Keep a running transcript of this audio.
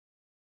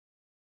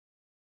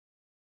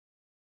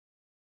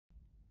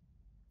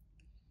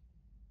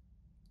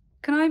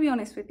Can I be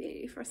honest with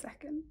you for a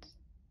second?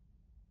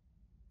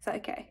 Is that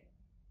okay?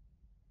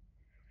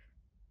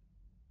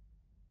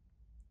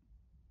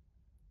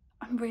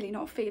 I'm really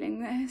not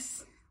feeling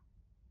this.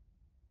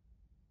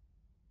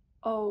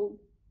 Oh,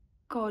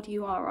 God,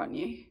 you are, aren't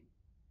you?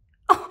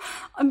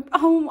 I'm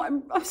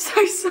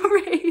so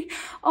sorry.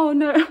 Oh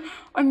no,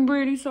 I'm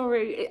really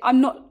sorry. I'm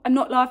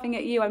not laughing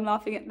at you. I'm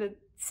laughing at the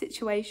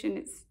situation.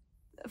 It's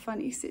a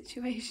funny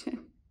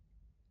situation.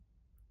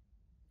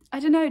 I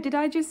don't know. Did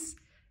I just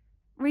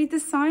read the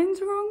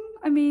signs wrong?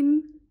 I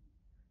mean,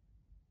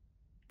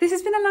 this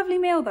has been a lovely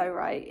meal though,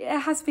 right? It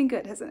has been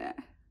good, hasn't it?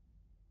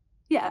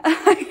 Yeah.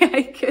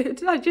 Okay, good.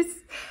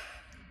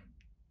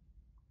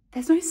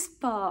 There's no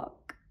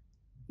spark.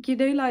 You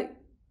know, like,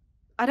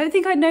 I don't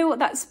think I know what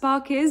that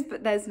spark is,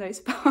 but there's no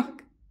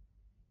spark.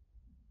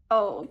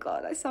 Oh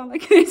God, I sound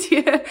like an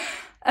idiot.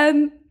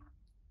 Do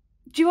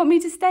you want me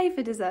to stay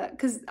for dessert?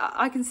 Because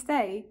I can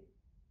stay.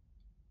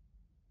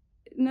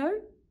 No?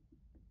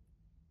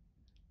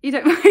 You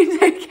don't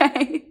mind?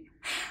 Okay.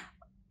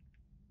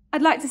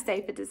 I'd like to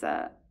stay for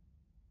dessert.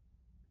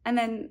 And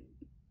then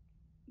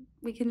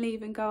we can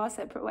leave and go our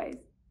separate ways.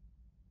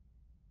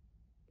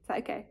 Is that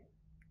okay?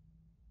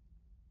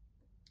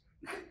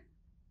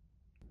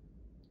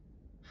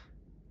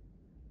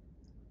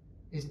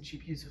 Isn't she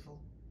beautiful?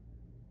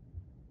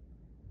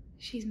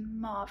 She's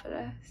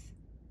marvellous.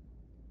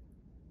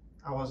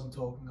 I wasn't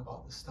talking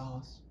about the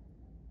stars.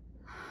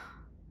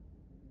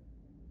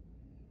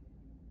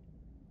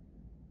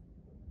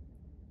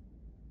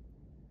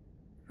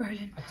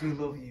 Roland. I do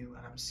love you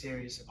and I'm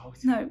serious about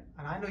it. No.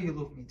 And I know you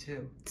love me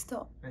too.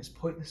 Stop. And it's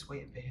pointless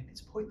waiting for him.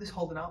 It's pointless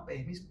holding out for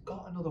him. He's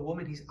got another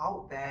woman. He's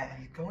out there and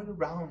he's going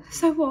around.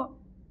 So what?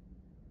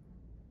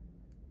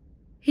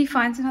 He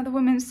finds another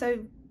woman, so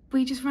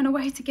we just run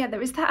away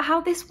together. Is that how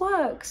this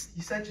works?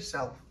 You said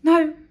yourself.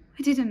 No,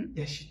 I didn't.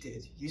 Yes, you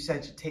did. You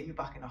said you'd take me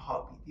back in a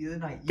heartbeat the other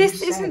night.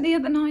 This isn't the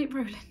other night,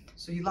 Roland.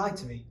 So you lied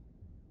to me?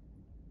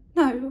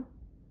 No.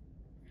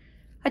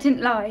 I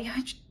didn't lie.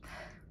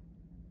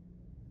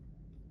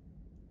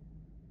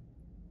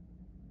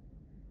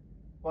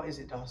 What is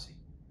it, Darcy?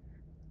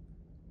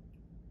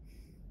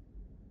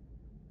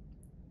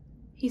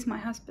 He's my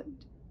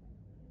husband.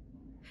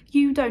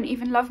 You don't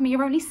even love me.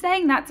 You're only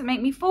saying that to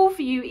make me fall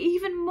for you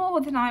even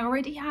more than I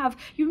already have.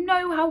 You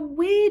know how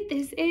weird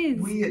this is.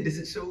 Weird? Is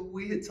it so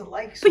weird to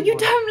like someone? But you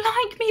don't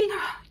like me.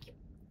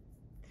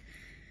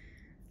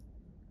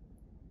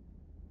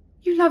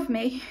 You love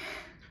me.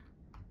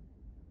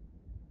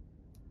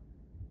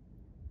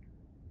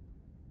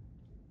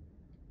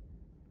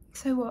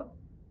 So what?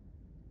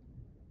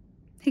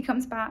 He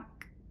comes back.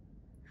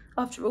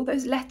 After all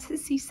those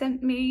letters he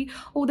sent me,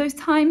 all those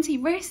times he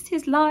risked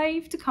his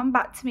life to come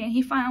back to me, and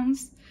he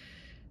finds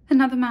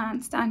another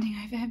man standing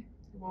over him.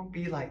 It won't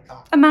be like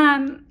that. A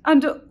man,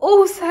 under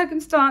all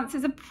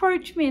circumstances,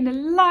 approached me in the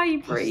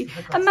library.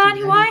 A man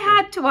who I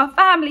had to our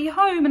family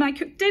home and I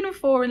cooked dinner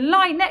for and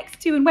lie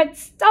next to and went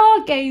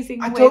stargazing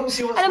with. I don't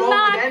see what's wrong with any of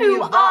that. And a man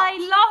who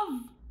I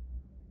love.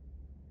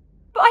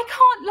 But I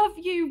can't love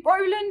you,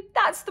 Roland.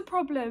 That's the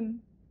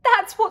problem.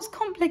 That's what's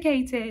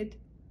complicated.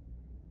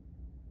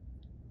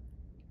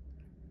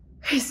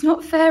 It's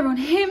not fair on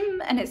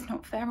him, and it's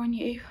not fair on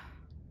you.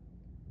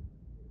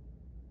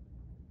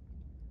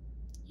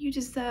 You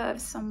deserve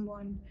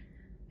someone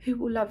who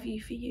will love you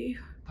for you.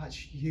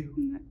 That's you.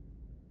 No.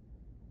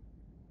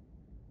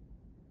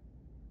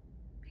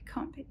 It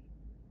can't be.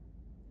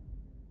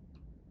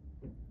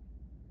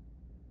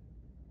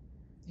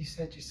 You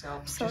said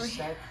yourself. I'm sorry. Just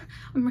said.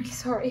 I'm really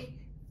sorry.